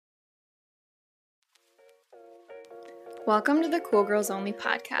Welcome to the Cool Girls Only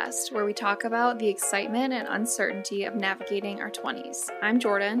podcast, where we talk about the excitement and uncertainty of navigating our 20s. I'm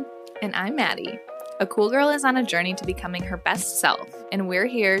Jordan. And I'm Maddie. A cool girl is on a journey to becoming her best self, and we're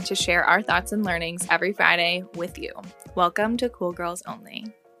here to share our thoughts and learnings every Friday with you. Welcome to Cool Girls Only.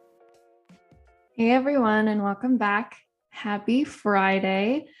 Hey everyone, and welcome back. Happy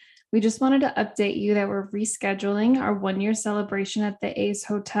Friday. We just wanted to update you that we're rescheduling our 1-year celebration at the Ace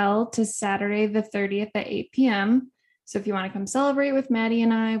Hotel to Saturday the 30th at 8 p.m. So if you want to come celebrate with Maddie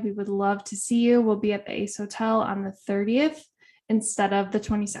and I, we would love to see you. We'll be at the Ace Hotel on the 30th instead of the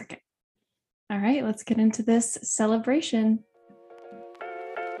 22nd. All right, let's get into this celebration.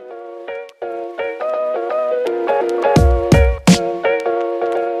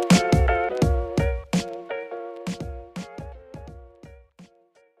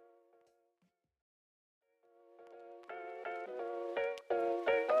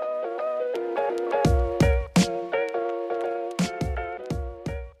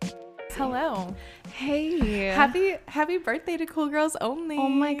 Hello. Hey. Happy birthday to Cool Girls Only. Oh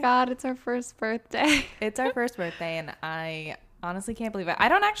my God, it's our first birthday. It's our first birthday, and I honestly can't believe it. I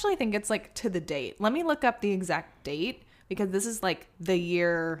don't actually think it's like to the date. Let me look up the exact date because this is like the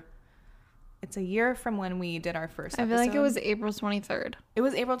year. It's a year from when we did our first episode. I feel like it was April 23rd. It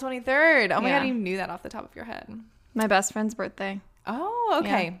was April 23rd. Oh my Yeah. God, you knew that off the top of your head. My best friend's birthday. Oh,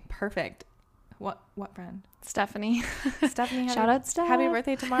 okay. Yeah. Perfect. What friend? Stephanie. Stephanie. Shout out Steph. Happy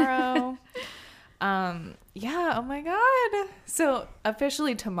birthday tomorrow. Yeah, oh my God. So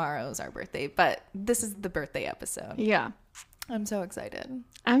officially tomorrow's our birthday, but this is the birthday episode. Yeah. I'm so excited.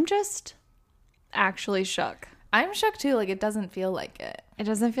 I'm just actually shook. I'm shook too. Like, it doesn't feel like it. It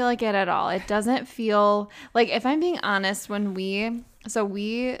doesn't feel like it at all. It doesn't feel like, if I'm being honest, you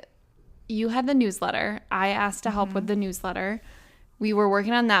had the newsletter. I asked to help with the newsletter. We were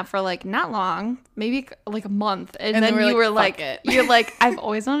working on that for like not long, maybe like a month. And then you were like, you're like, I've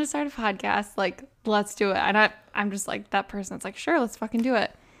always wanted to start a podcast. Like, let's do it. And I'm just like that person. It's like, sure, let's fucking do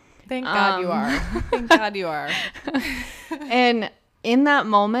it. Thank God you are. Thank God you are. And in that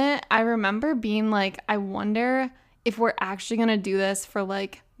moment, I remember being like, I wonder if we're actually going to do this for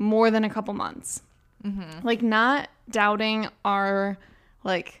like more than a couple months. Mm-hmm. Like, not doubting our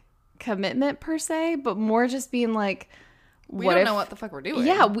like commitment per se, but more just being like, we don't know what the fuck we're doing.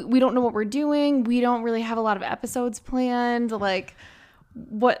 Yeah, we don't know what we're doing. We don't really have a lot of episodes planned. Like,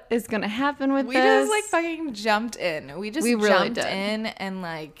 what is going to happen with this? We just like fucking jumped in. We really jumped in and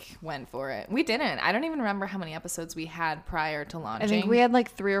like went for it. We didn't. I don't even remember how many episodes we had prior to launching. I think we had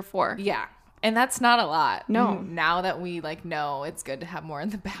like 3 or 4. Yeah. And that's not a lot. No. Now that we like know it's good to have more in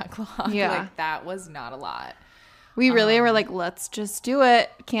the backlog. Yeah. Like, that was not a lot. We really were like, let's just do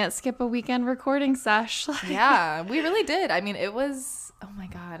it. Can't skip a weekend recording sesh. Yeah, we really did. I mean, it was, oh my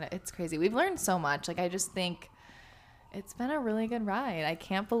God, it's crazy. We've learned so much. Like, I just think it's been a really good ride. I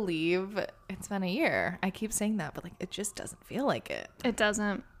can't believe it's been a year. I keep saying that, but like, it just doesn't feel like it. It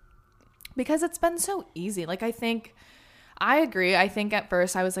doesn't. Because it's been so easy. Like, I agree. I think at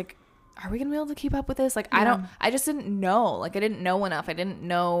first I was like, are we going to be able to keep up with this? Like, Yeah. I just didn't know. Like, I didn't know enough. I didn't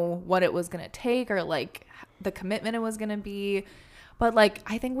know what it was going to take or like the commitment it was going to be. But like,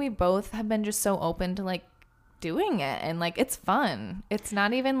 I think we both have been just so open to like doing it, and like, it's fun. It's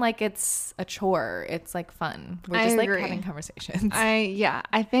not even like it's a chore. It's like fun. We're just like having conversations.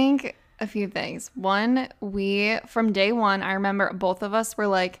 I think a few things. One, from day one, I remember both of us were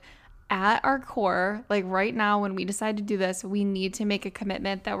like, at our core, like right now when we decide to do this, we need to make a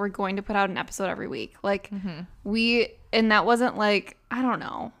commitment that we're going to put out an episode every week. Like, and that wasn't like, I don't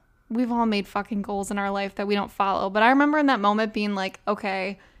know. We've all made fucking goals in our life that we don't follow. But I remember in that moment being like,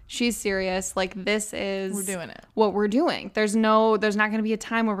 okay, she's serious. Like, this is we're doing it. What we're doing. There's not going to be a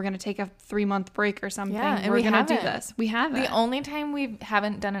time where we're going to take a 3-month break or something. Yeah, and we're going to do this. We haven't. The only time we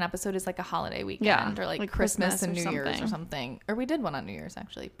haven't done an episode is like a holiday weekend, or like Christmas and New Year's or something. Or we did one on New Year's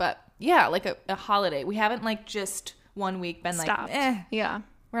actually. But yeah, like a holiday. We haven't like just one week been stopped. Like, yeah,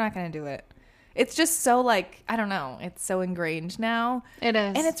 we're not going to do it. It's just so like, I don't know. It's so ingrained now. It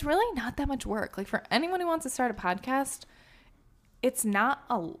is. And it's really not that much work. Like, for anyone who wants to start a podcast, it's not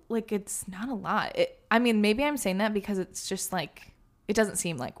a lot. I mean, maybe I'm saying that because it's just like, it doesn't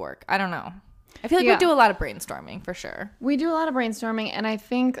seem like work. I don't know. I feel like we do a lot of brainstorming for sure. We do a lot of brainstorming, and I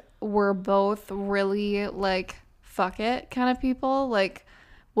think we're both really like, fuck it kind of people. Like,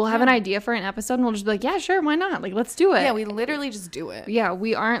 we'll have an idea for an episode and we'll just be like, yeah, sure, why not? Like, let's do it. Yeah, we literally just do it. Yeah,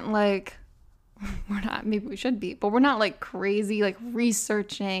 we aren't like, we're not, maybe we should be, but we're not like crazy like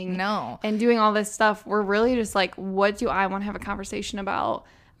researching and doing all this stuff. We're really just like, what do I want to have a conversation about?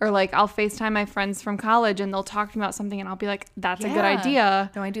 Or like I'll FaceTime my friends from college and they'll talk to me about something and I'll be like, that's a good Yeah.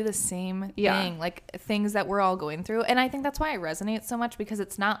 idea. No, I do the same Yeah. thing, like things that we're all going through. And I think that's why it resonates so much, because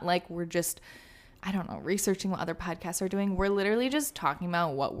it's not like we're just, I don't know, researching what other podcasts are doing. We're literally just talking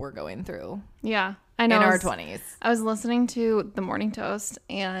about what we're going through Yeah. I know. in our 20s. I was listening to The Morning Toast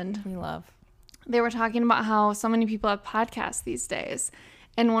and We love. they were talking about how so many people have podcasts these days.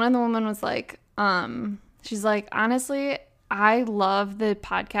 And one of the women was like, she's like, honestly, I love the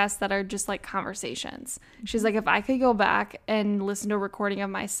podcasts that are just like conversations. She's like, if I could go back and listen to a recording of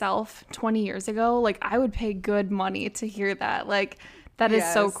myself 20 years ago, like I would pay good money to hear that. Like that is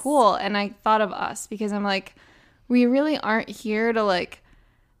so Yes. cool. And I thought of us because I'm like, we really aren't here to like,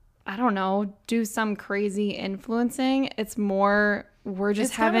 I don't know, do some crazy influencing. It's more, we're just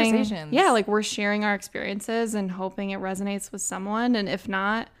It's having, conversations. yeah, like we're sharing our experiences and hoping it resonates with someone. And if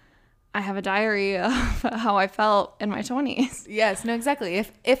not, I have a diary of how I felt in my 20s. Yes, no, exactly.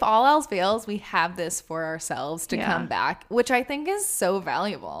 If all else fails, we have this for ourselves to Yeah. come back, which I think is so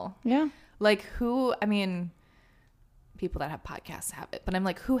valuable. Yeah. Like I mean, people that have podcasts have it, but I'm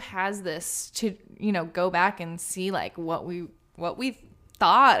like, who has this to, go back and see like what we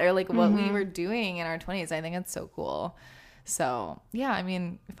thought or like what we were doing in our 20s. I think it's so cool. So yeah, I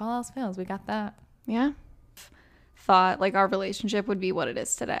mean, if all else fails, we got that. Yeah. Thought like our relationship would be what it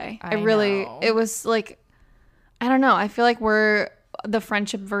is today. I know. It was like, I don't know. I feel like we're the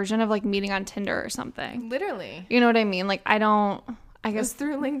friendship version of like meeting on Tinder or something. Literally. You know what I mean? Like, I It was guess,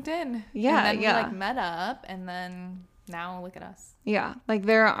 through LinkedIn. Yeah, And then yeah. we like met up, and then now look at us. yeah. Like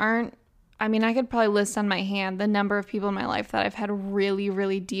there aren't, I mean, I could probably list on my hand the number of people in my life that I've had really,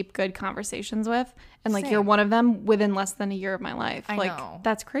 really deep, good conversations with. And like, you're Same. one of them within less than a year of my life. I like, know.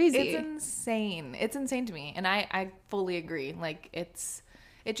 that's crazy. It's insane. It's insane to me. And I fully agree. Like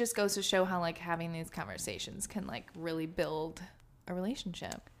it just goes to show how like having these conversations can like really build a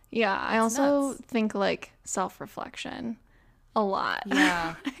relationship. Yeah. I also nuts. think like self-reflection a lot.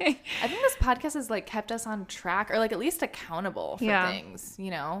 Yeah. I think this podcast has like kept us on track, or like at least accountable for Yeah. things,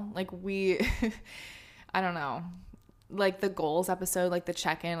 like I don't know. Like the goals episode, like the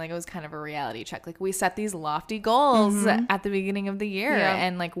check-in, like it was kind of a reality check. Like we set these lofty goals at the beginning of the year, Yeah.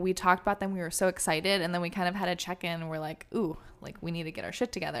 and like we talked about them. We were so excited, and then we kind of had a check-in. And we're like, ooh, like we need to get our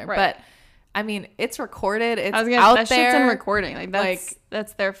shit together. Right. But I mean, it's recorded. It's I was gonna, out that there. shit's in recording. Like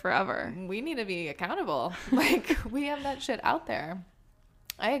that's there forever. We need to be accountable. Like we have that shit out there.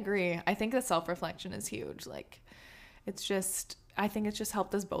 I agree. I think the self-reflection is huge. Like I think it's just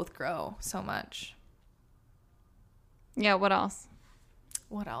helped us both grow so much. Yeah. What else?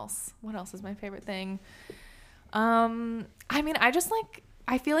 What else is my favorite thing? I mean,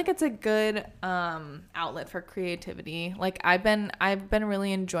 I feel like it's a good outlet for creativity. Like I've been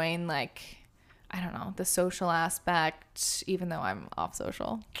really enjoying like, I don't know, the social aspect, even though I'm off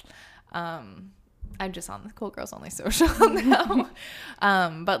social. I'm just on the Cool Girls Only social now.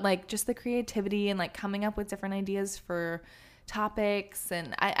 But like just the creativity and like coming up with different ideas for topics,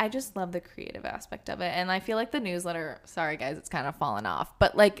 and I just love the creative aspect of it. And I feel like the newsletter, sorry guys, it's kind of fallen off,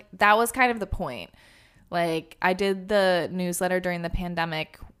 but like that was kind of the point. Like I did the newsletter during the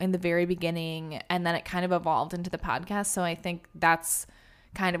pandemic in the very beginning, and then it kind of evolved into the podcast. So I think that's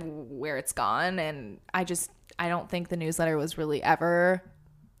kind of where it's gone. And I don't think the newsletter was really ever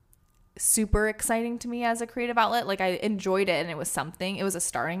super exciting to me as a creative outlet. Like I enjoyed it and it was a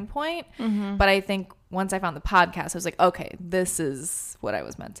starting point. But I think once I found the podcast, I was like, okay, this is what I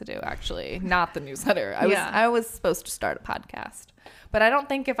was meant to do, actually, not the newsletter. I was supposed to start a podcast. But I don't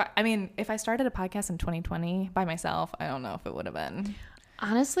think if I started a podcast in 2020 by myself, I don't know if it would have been.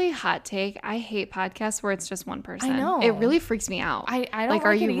 Honestly, hot take. I hate podcasts where it's just one person. I know. It really freaks me out. I don't like.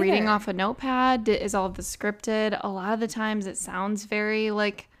 Are like it you reading either. off a notepad? Is all of this scripted? A lot of the times, it sounds very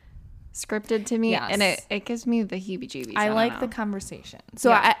like scripted to me, Yes. and it gives me the heebie-jeebies. I don't like know. the conversation. So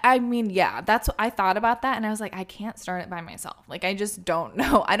Yeah. I mean, yeah, that's what I thought about that. And I was like, I can't start it by myself. Like, I just don't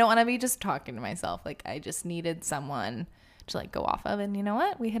know. I don't want to be just talking to myself. Like, I just needed someone to like go off of. And you know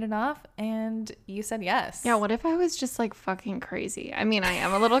what? We hit it off and you said yes. Yeah. What if I was just like fucking crazy? I mean, I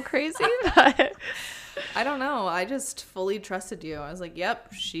am a little crazy, but I don't know. I just fully trusted you. I was like,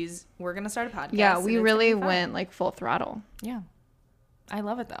 yep, we're going to start a podcast. yeah, and we it's really gonna be fun. went like full throttle. Yeah. I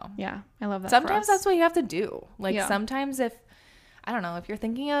love it though. Yeah, I love that. for Sometimes us. that's what you have to do. Like Yeah. sometimes if you're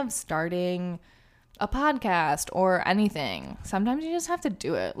thinking of starting a podcast or anything, sometimes you just have to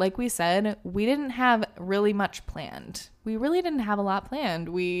do it. Like we said, we didn't have really much planned. We really didn't have a lot planned.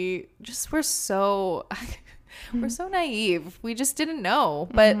 We just were so we're so naive. We just didn't know.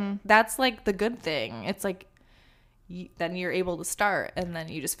 But that's like the good thing. It's like then you're able to start, and then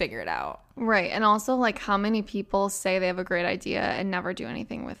you just figure it out. Right. And also, like, how many people say they have a great idea and never do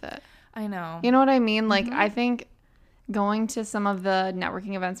anything with it? I know. You know what I mean? Like, I think going to some of the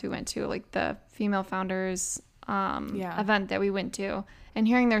networking events we went to, like the female founders event that we went to, and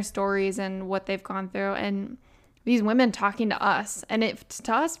hearing their stories and what they've gone through, and these women talking to us, and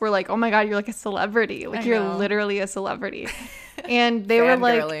to us, we're like, oh my God, you're like a celebrity. Like, you're literally a celebrity. And they were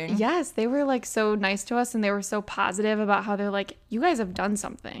like, yes, they were like so nice to us, and they were so positive about how they're like, you guys have done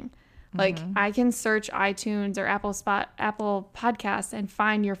something. Like, I can search iTunes or Apple Podcasts and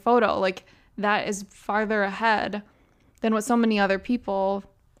find your photo. Like, that is farther ahead than what so many other people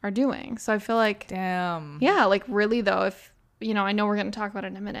are doing. So I feel like, damn. Yeah, like, really though, if, you know, I know we're going to talk about it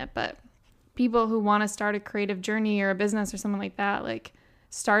in a minute, but people who want to start a creative journey or a business or something like that, like,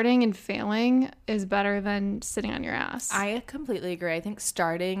 starting and failing is better than sitting on your ass. I completely agree. I think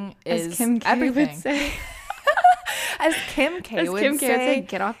starting is As Kim K everything. would say. As Kim K would say,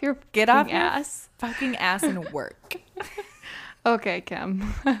 get off your ass, fucking ass and work. Okay,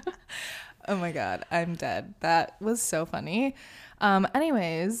 Kim. Oh my God, I'm dead. That was so funny.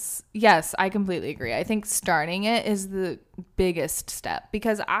 Anyways, yes, I completely agree. I think starting it is the biggest step,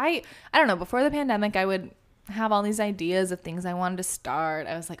 because I don't know, before the pandemic, I would have all these ideas of things I wanted to start.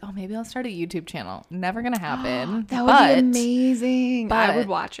 I was like, oh, maybe I'll start a YouTube channel. Never gonna happen. That would be amazing. But I would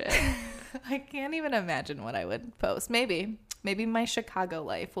watch it. I can't even imagine what I would post. Maybe my Chicago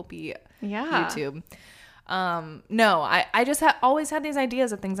life will be YouTube. No, I just always had these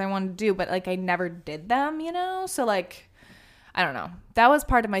ideas of things I wanted to do, but like I never did them, you know? So like, I don't know. That was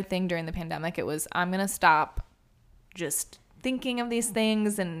part of my thing during the pandemic. It was, I'm going to stop just thinking of these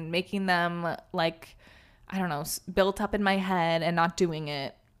things and making them like, I don't know, built up in my head and not doing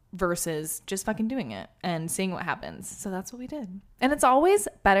it, versus just fucking doing it and seeing what happens. So that's what we did. And it's always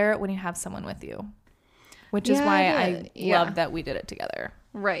better when you have someone with you, which is why I love that we did it together.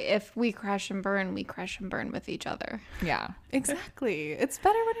 Right. If we crash and burn, we crash and burn with each other. Yeah, exactly. It's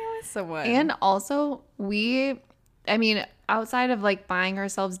better when you're with someone. And also outside of like buying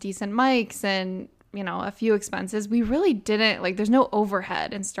ourselves decent mics and, you know, a few expenses, we really didn't, like, there's no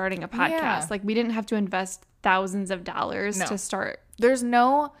overhead in starting a podcast. Yeah. Like, we didn't have to invest thousands of dollars to start. There's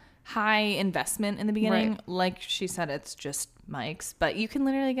no high investment in the beginning. Right. Like she said, it's just mics, but you can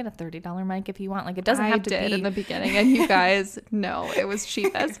literally get a $30 mic if you want. Like, it doesn't have to be in the beginning, and you guys know it was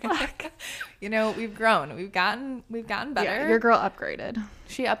cheap as fuck. You know, we've grown. We've gotten better. Yeah, your girl upgraded.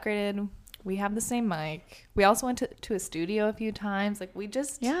 She upgraded. We have the same mic. We also went to a studio a few times. Like, we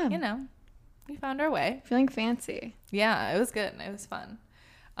just, you know, we found our way. Feeling fancy. Yeah, it was good. It was fun.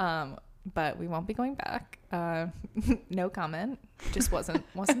 But we won't be going back. No comment. Just wasn't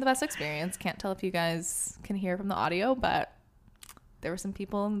the best experience. Can't tell if you guys can hear from the audio, but there were some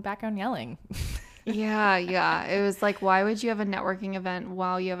people in the background yelling. Yeah. It was like, why would you have a networking event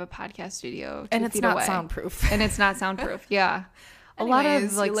while you have a podcast studio? And it's not soundproof. And it's not soundproof. Yeah. Anyways, a lot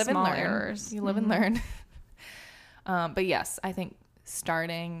of like you live small and learn. errors. You live and learn. But yes, I think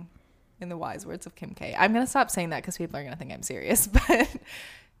starting, in the wise words of Kim K, I'm going to stop saying that because people are going to think I'm serious, but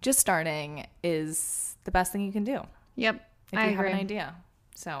just starting is the best thing you can do. Yep. If you have an idea.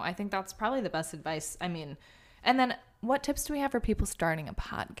 So I think that's probably the best advice. I mean, and then what tips do we have for people starting a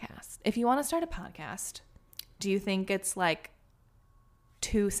podcast? If you want to start a podcast, do you think it's like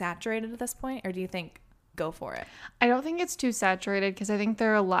too saturated at this point, or do you think go for it? I don't think it's too saturated, because I think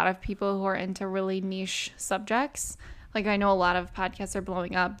there are a lot of people who are into really niche subjects. Like, I know a lot of podcasts are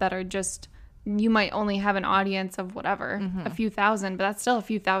blowing up that are just, you might only have an audience of whatever, a few thousand, but that's still a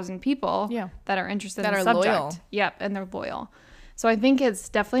few thousand people that are interested in the subject. Loyal. Yep, and they're loyal. So I think it's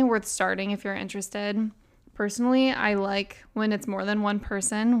definitely worth starting if you're interested. Personally, I like when it's more than one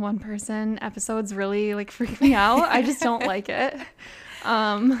person. One person episodes really like freak me out. I just don't like it.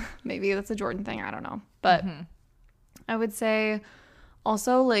 Maybe that's a Jordan thing. I don't know. But I would say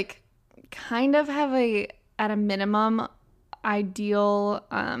also, like, kind of have at a minimum, ideal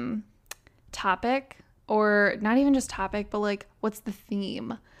topic, or not even just topic, but like, what's the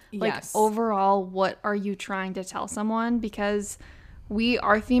theme? Like, overall, what are you trying to tell someone? Because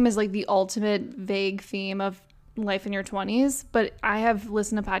our theme is like the ultimate vague theme of life in your 20s, but I have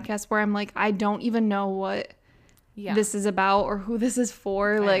listened to podcasts where I'm like, I don't even know what this is about or who this is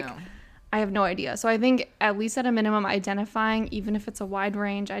for. I have no idea. So I think at least at a minimum, identifying, even if it's a wide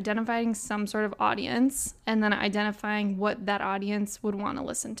range, identifying some sort of audience, and then identifying what that audience would want to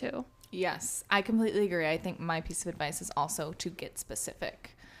listen to. Yes, I completely agree. I think my piece of advice is also to get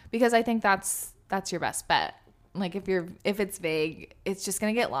specific, because I think that's your best bet. Like, if it's vague, it's just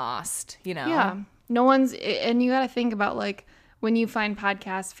going to get lost, you know? Yeah. And you got to think about, like, when you find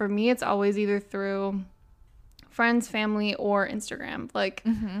podcasts, for me, it's always either through friends, family, or Instagram. Like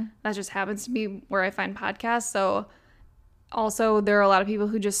that just happens to be where I find podcasts. So also there are a lot of people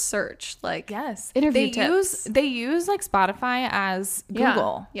who just search like interview tips. They use like Spotify as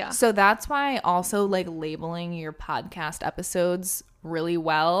Google. Yeah. So that's why also like labeling your podcast episodes really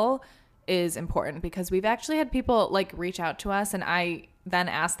well is important, because we've actually had people like reach out to us, and I then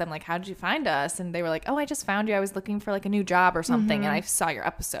asked them like, how did you find us? And they were like, oh, I just found you. I was looking for like a new job or something, and I saw your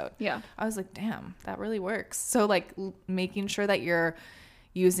episode. Yeah. I was like, damn, that really works. So like making sure that you're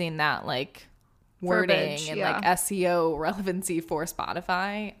using that like wording verbiage, and like SEO relevancy for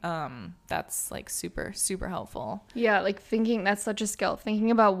Spotify, that's like super, super helpful. Yeah, like thinking, that's such a skill,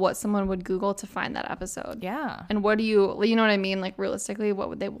 thinking about what someone would Google to find that episode. Yeah. And what do you know what I mean? Like realistically, what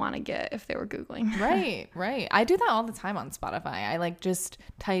would they want to get if they were Googling? Right. I do that all the time on Spotify. I like just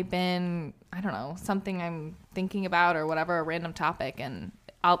type in, I don't know, something I'm thinking about or whatever, a random topic, and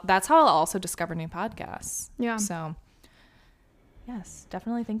that's how I'll also discover new podcasts. Yeah. So yes,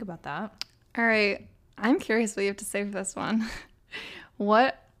 definitely think about that. All right. I'm curious what you have to say for this one.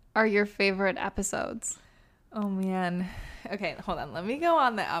 What are your favorite episodes? Oh man. Okay, hold on. Let me go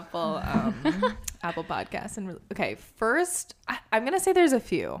on the Apple Apple Podcast and okay. First, I'm gonna say there's a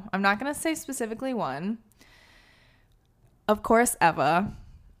few. I'm not gonna say specifically one. Of course, Eva,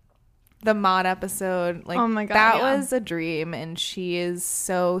 the mod episode. Like, oh my God, that was a dream, and she is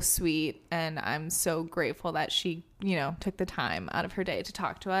so sweet, and I'm so grateful that she, took the time out of her day to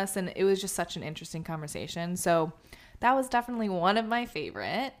talk to us, and it was just such an interesting conversation. So that was definitely one of my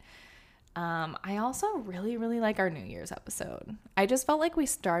favorite. I also really, really like our New Year's episode. I just felt like we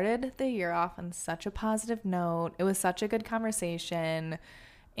started the year off on such a positive note. It was such a good conversation,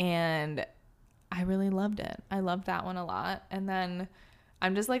 and I really loved it. I loved that one a lot. And then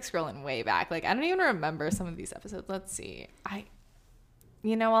I'm just like scrolling way back. Like, I don't even remember some of these episodes. Let's see.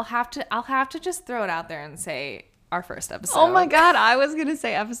 I'll have to just throw it out there and say our first episode. Oh my God. I was going to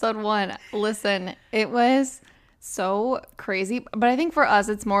say episode 1. Listen, it was so crazy. But I think for us,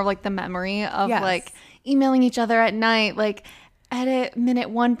 it's more like the memory of like emailing each other at night, like edit minute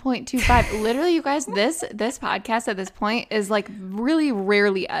 1.25. Literally, you guys, this podcast at this point is like really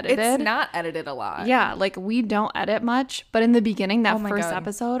rarely edited. It's not edited a lot. Yeah, like we don't edit much. But in the beginning, that first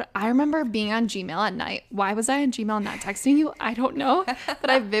episode, I remember being on Gmail at night. Why was I on Gmail and not texting you? I don't know. But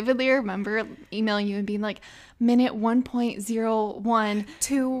I vividly remember emailing you and being like, minute 1.01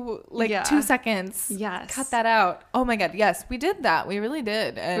 to like 2 seconds. Yes. Cut that out. Oh my God. Yes, we did that. We really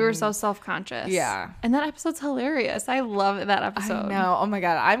did. And we were so self-conscious. Yeah. And that episode's hilarious. I love that episode. I know. Oh my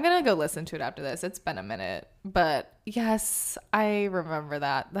God. I'm going to go listen to it after this. It's been a minute. But yes, I remember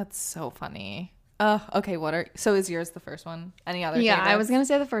that. That's so funny. Okay. So is yours the first one? Any other favorites? I was going to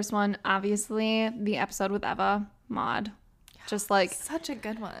say the first one. Obviously, the episode with Eva, Maud. Just like such a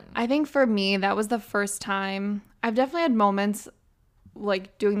good one. I think for me, that was the first time. I've definitely had moments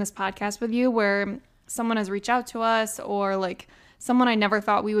like doing this podcast with you where someone has reached out to us, or like someone I never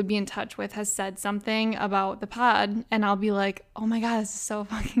thought we would be in touch with has said something about the pod, and I'll be like, oh my God, this is so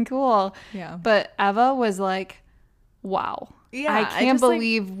fucking cool. Yeah. But Eva was like, wow. Yeah. I can't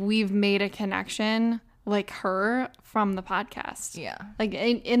believe we've made a connection like her from the podcast. Yeah. Like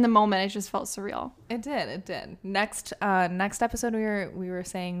in the moment, it just felt surreal. It did. Next episode, we were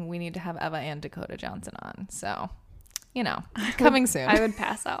saying we need to have Eva and Dakota Johnson on. So, coming soon. I would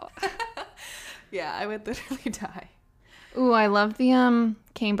pass out. Yeah, I would literally die. Ooh, I love the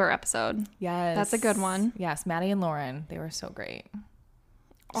Camber episode. Yes. That's a good one. Yes, Maddie and Lauren, they were so great.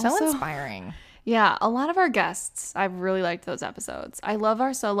 So Also, inspiring. Yeah, a lot of our guests, I've really liked those episodes. I love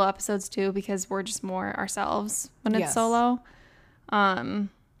our solo episodes too, because we're just more ourselves when it's solo. What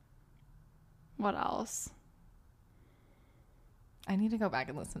else? I need to go back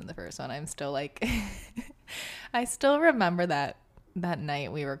and listen to the first one. I'm still like I still remember that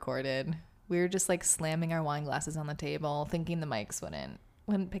night we recorded. We were just like slamming our wine glasses on the table, thinking the mics wouldn't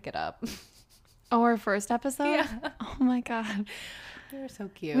pick it up. Oh, our first episode? Yeah. Oh my God. We were so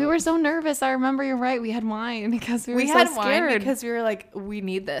cute. We were so nervous. I remember, you're right. We had wine because we were so scared. Wine because we were like, we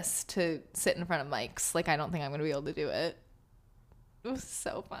need this to sit in front of mics. Like, I don't think I'm going to be able to do it. It was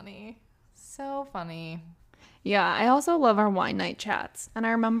so funny. So funny. Yeah, I also love our wine night chats. And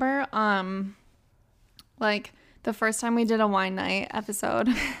I remember like the first time we did a wine night episode,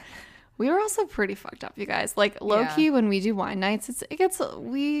 we were also pretty fucked up, you guys. Like low key when we do wine nights,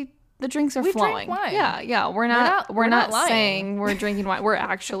 the drinks are flowing. Drink wine. Yeah. We're not saying we're drinking wine. We're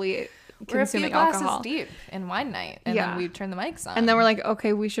actually consuming alcohol. We're a few alcohol. glasses deep in wine night, and then we turn the mics on. And then we're like,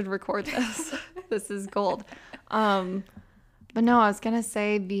 okay, we should record this. This is gold. But no, I was gonna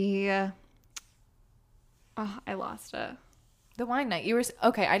say I lost it. The wine night. You were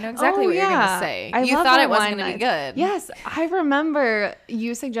okay. I know exactly Oh, what you're yeah. gonna say. I You love thought our it wasn't wine gonna be nights. good. Yes, I remember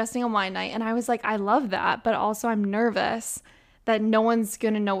you suggesting a wine night, and I was like, I love that, but also I'm nervous that no one's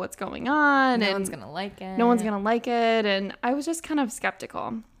gonna know what's going on, No and one's gonna like it. no one's gonna like it, and I was just kind of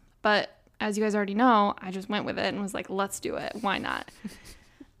skeptical. But as you guys already know, I just went with it and was like, let's do it. Why not?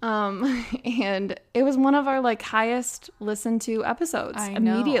 And it was one of our like highest listened to episodes I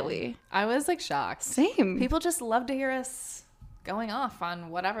know. immediately. I was like shocked. Same. People just love to hear us going off on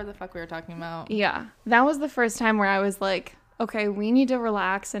whatever the fuck we were talking about. Yeah. That was the first time where I was like, okay, we need to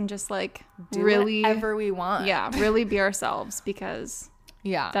relax and just like Do really whatever we want. Yeah, really be ourselves, because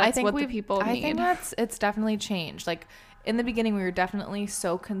Yeah, that's I think what the people I need. think it's definitely changed. Like in the beginning, we were definitely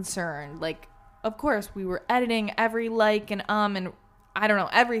so concerned. Like, of course, we were editing every like and I don't know,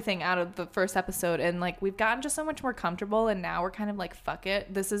 everything out of the first episode, and like we've gotten just so much more comfortable, and now we're kind of like, fuck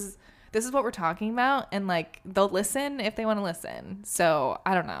it, this is what we're talking about, and like they'll listen if they want to listen. So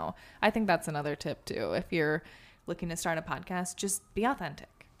I don't know. I think that's another tip too. If you're looking to start a podcast, just be authentic.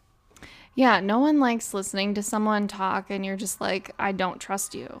 Yeah, no one likes listening to someone talk and you're just like, I don't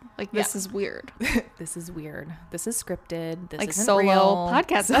trust you. Like, this is weird. This is weird. This is scripted. This Like isn't solo real.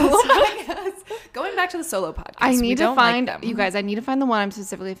 podcast. Solo podcast. Going back to the solo podcast. I we need to don't like find, them. you guys, I need to find the one I'm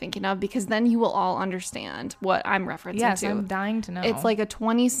specifically thinking of, because then you will all understand what I'm referencing Yes, to. I'm dying to know. It's like a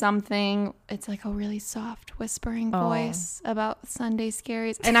 20-something, it's like a really soft whispering voice about Sunday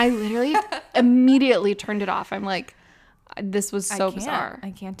scaries. And I literally immediately turned it off. I'm like, this was so bizarre.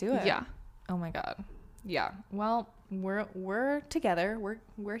 I can't do it. Yeah. Oh my god. Yeah. Well, we're together.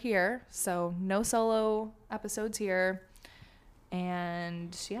 We're here. So no solo episodes here.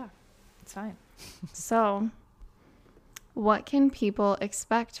 And yeah, it's fine. So, what can people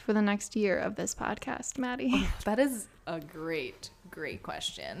expect for the next year of this podcast, Maddie? That is a great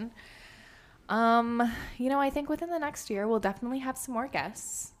question. I think within the next year we'll definitely have some more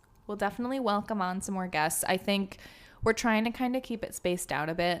guests. We'll definitely welcome on some more guests. I think we're trying to kind of keep it spaced out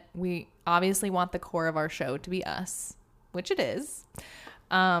a bit. We obviously want the core of our show to be us, which it is.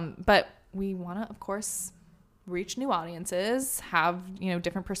 But we want to, of course, reach new audiences, have,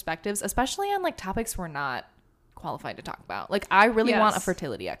 different perspectives, especially on like topics we're not qualified to talk about. Like, I really want a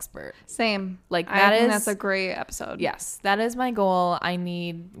fertility expert. Same. Like, I think that's a great episode. Yes, that is my goal.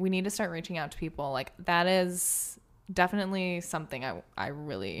 We need to start reaching out to people. Like, that is definitely something I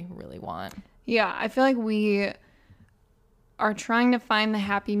really, really want. Yeah, I feel like we are trying to find the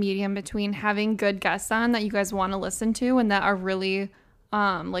happy medium between having good guests on that you guys want to listen to and that are really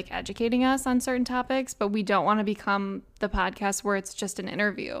like educating us on certain topics, but we don't want to become the podcast where it's just an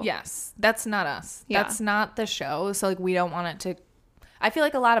interview. Yes, that's not us. Yeah. That's not the show. So like, we don't want it to. I feel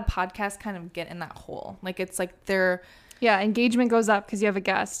like a lot of podcasts kind of get in that hole. Like, it's like they're. Yeah, engagement goes up because you have a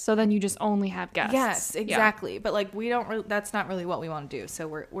guest, so then you just only have guests. Yes, exactly. Yeah. But like, we don't. That's not really what we want to do. So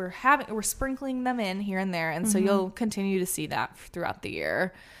we're sprinkling them in here and there, and so you'll continue to see that throughout the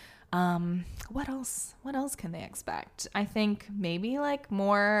year. What else? What else can they expect? I think maybe like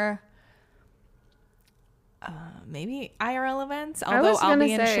more. Maybe IRL events. Although I'll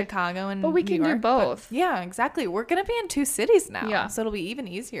be in Chicago and but we can New York, do both. Yeah, exactly. We're gonna be in 2 cities now. Yeah, so it'll be even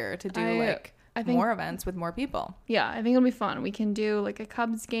easier to do I think, more events with more people. Yeah, I think it'll be fun. We can do like a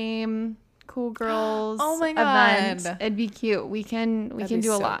Cubs game, Cool Girls. Oh my god, event. It'd be cute. We can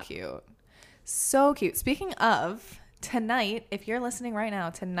do a lot. So cute. Speaking of tonight, if you're listening right now,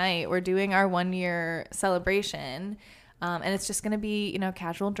 tonight we're doing our 1-year celebration, and it's just gonna be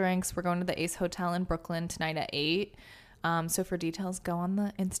casual drinks. We're going to the Ace Hotel in Brooklyn tonight at 8. So for details, go on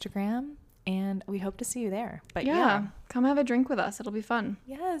the Instagram. And we hope to see you there. But yeah, come have a drink with us. It'll be fun.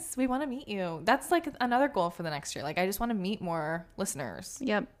 Yes, we want to meet you. That's like another goal for the next year. Like, I just want to meet more listeners.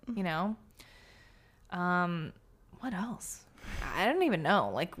 Yep. What else? I don't even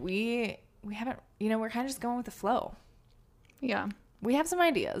know. Like, we haven't, we're kind of just going with the flow. Yeah. We have some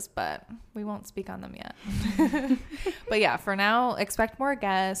ideas, but we won't speak on them yet. But yeah, for now, expect more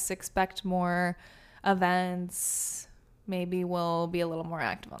guests, expect more events. Maybe we'll be a little more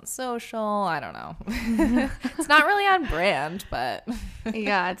active on social. I don't know. It's not really on brand, but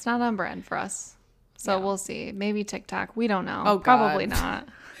yeah, it's not on brand for us. So we'll see. Maybe TikTok. We don't know. Oh, probably not.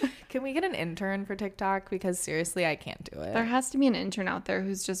 Can we get an intern for TikTok? Because seriously, I can't do it. There has to be an intern out there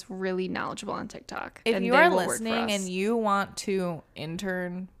who's just really knowledgeable on TikTok. If you are listening and you want to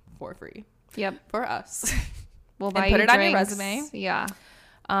intern for free, for us, we'll buy and put you it drinks. on your resume. Yeah.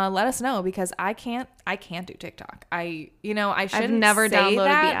 Let us know, because I can't do TikTok. I shouldn't I've never say downloaded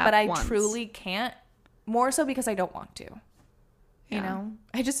that, the app but I once. truly can't. More so because I don't want to.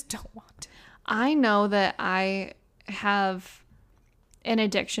 I just don't want to. I know that I have an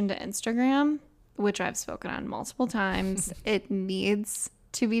addiction to Instagram, which I've spoken on multiple times, it needs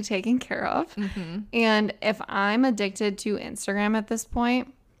to be taken care of. And if I'm addicted to Instagram at this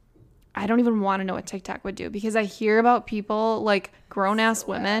point, I don't even want to know what TikTok would do, because I hear about people like grown-ass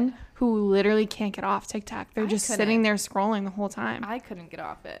women who literally can't get off TikTok. They're just sitting there scrolling the whole time. I couldn't get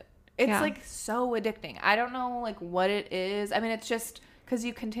off it. It's like so addicting. I don't know like what it is. I mean, it's just because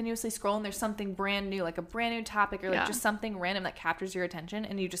you continuously scroll and there's something brand new, like a brand new topic or like just something random that captures your attention,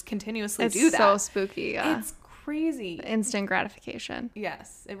 and you just continuously do that. It's so spooky. Yeah. It's crazy. Instant gratification.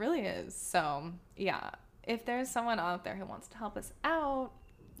 Yes, it really is. So yeah, if there's someone out there who wants to help us out,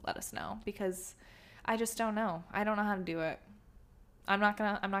 let us know, because I just don't know. I don't know how to do it. I'm not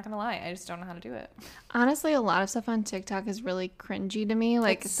gonna lie. I just don't know how to do it. Honestly, a lot of stuff on TikTok is really cringy to me.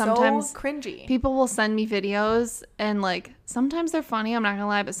 Like it's sometimes so cringy. People will send me videos and like sometimes they're funny, I'm not gonna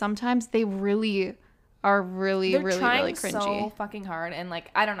lie, but sometimes they really are really cringy. So fucking hard, and like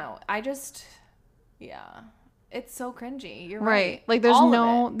I don't know. It's so cringy. You're right. Like there's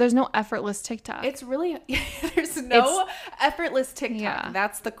no effortless TikTok. It's really there's no effortless TikTok. Yeah.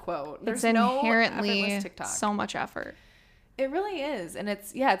 That's the quote. There's inherently no effortless TikTok. So much effort. It really is. And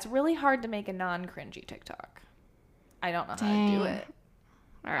it's really hard to make a non-cringy TikTok. I don't know how to do it.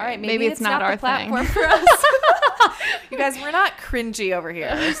 All right. Maybe it's not our platform thing. for us. You guys, we're not cringy over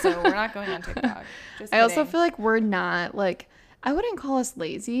here, so we're not going on TikTok. Just I also feel like we're not like, I wouldn't call us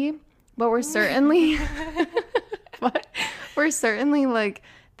lazy, but we're certainly like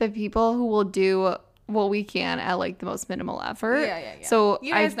the people who will do what we can at like the most minimal effort. Yeah. So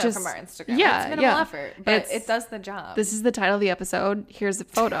you guys know from our Instagram. It's minimal effort, but it does the job. This is the title of the episode. Here's a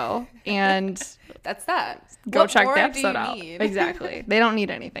photo, and that's that. Go check the episode out. Exactly. They don't need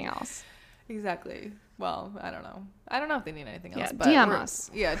anything else. Exactly. Well, I don't know. I don't know if they need anything else. But DM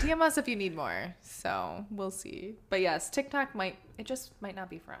us. Yeah, DM us if you need more. So we'll see. But yes, TikTok might not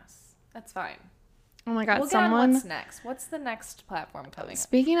be for us. That's fine. Oh my God, we'll get on what's next. What's the next platform coming?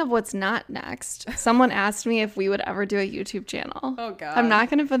 Speaking of what's not next, someone asked me if we would ever do a YouTube channel. Oh God. I'm not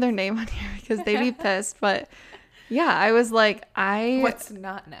going to put their name on here because they'd be pissed. But yeah, I was like, what's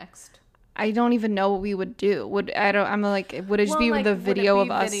not next? I don't even know what we would do. Would it just be the video of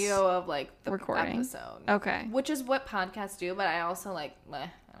us? Video of like the recording episode. Okay. Which is what podcasts do, but I also like, I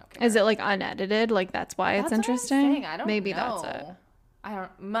don't care. Is it like unedited? Like that's why it's interesting? What I'm saying. I don't Maybe know. That's it.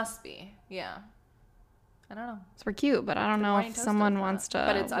 Must be. Yeah. I don't know. So we're cute, but I don't know if someone wants to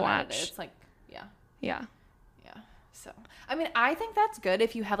but it's watch. Unedited. It's like, yeah. So, I mean, I think that's good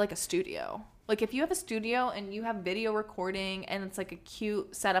if you have like a studio. Like if you have a studio and you have video recording and it's like a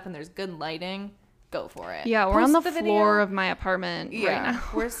cute setup and there's good lighting, go for it. Yeah, we're on the floor of my apartment right now.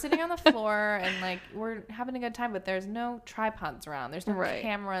 We're sitting on the floor and like we're having a good time, but there's no tripods around. There's no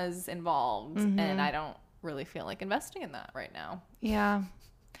cameras involved, and I don't really feel like investing in that right now. Yeah.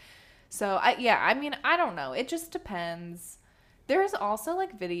 So, I mean, I don't know. It just depends. There's also,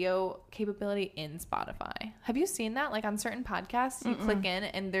 like, video capability in Spotify. Have you seen that? Like, on certain podcasts, you click in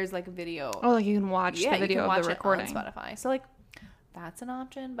and there's, like, a video. Oh, like you can watch the video of the recording. On Spotify. So, like, that's an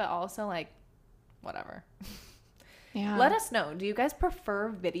option, but also, like, whatever. Yeah. Let us know. Do you guys prefer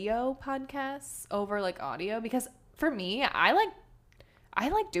video podcasts over, like, audio? Because for me, I like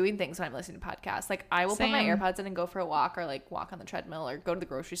doing things when I'm listening to podcasts. Like I will put my AirPods in and go for a walk, or like walk on the treadmill, or go to the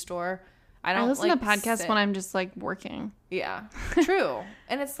grocery store. I listen to podcasts when I'm just like working. Yeah, true.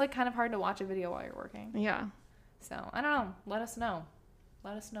 And it's like kind of hard to watch a video while you're working. Yeah. So I don't know. Let us know.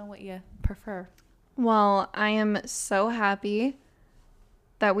 Let us know what you prefer. Well, I am so happy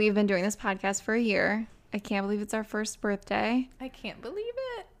that we've been doing this podcast for a year. I can't believe it's our first birthday. I can't believe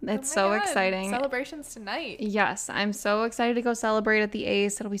it. It's so exciting. Celebrations tonight. Yes, I'm so excited to go celebrate at the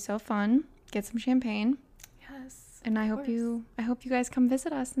Ace. It'll be so fun. Get some champagne. Yes. And I hope you guys come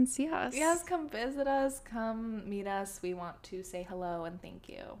visit us and see us. Yes, come visit us. Come meet us. We want to say hello and thank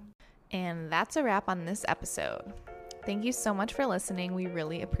you. And that's a wrap on this episode. Thank you so much for listening. We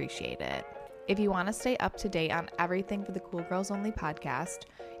really appreciate it. If you want to stay up to date on everything for the Cool Girls Only podcast,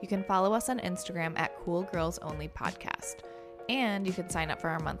 you can follow us on Instagram at Cool Girls Only Podcast. And you can sign up for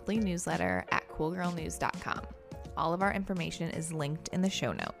our monthly newsletter at coolgirlnews.com. All of our information is linked in the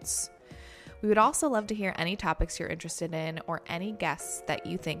show notes. We would also love to hear any topics you're interested in or any guests that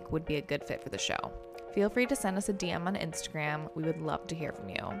you think would be a good fit for the show. Feel free to send us a DM on Instagram. We would love to hear from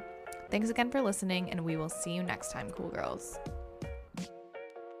you. Thanks again for listening, and we will see you next time, Cool Girls.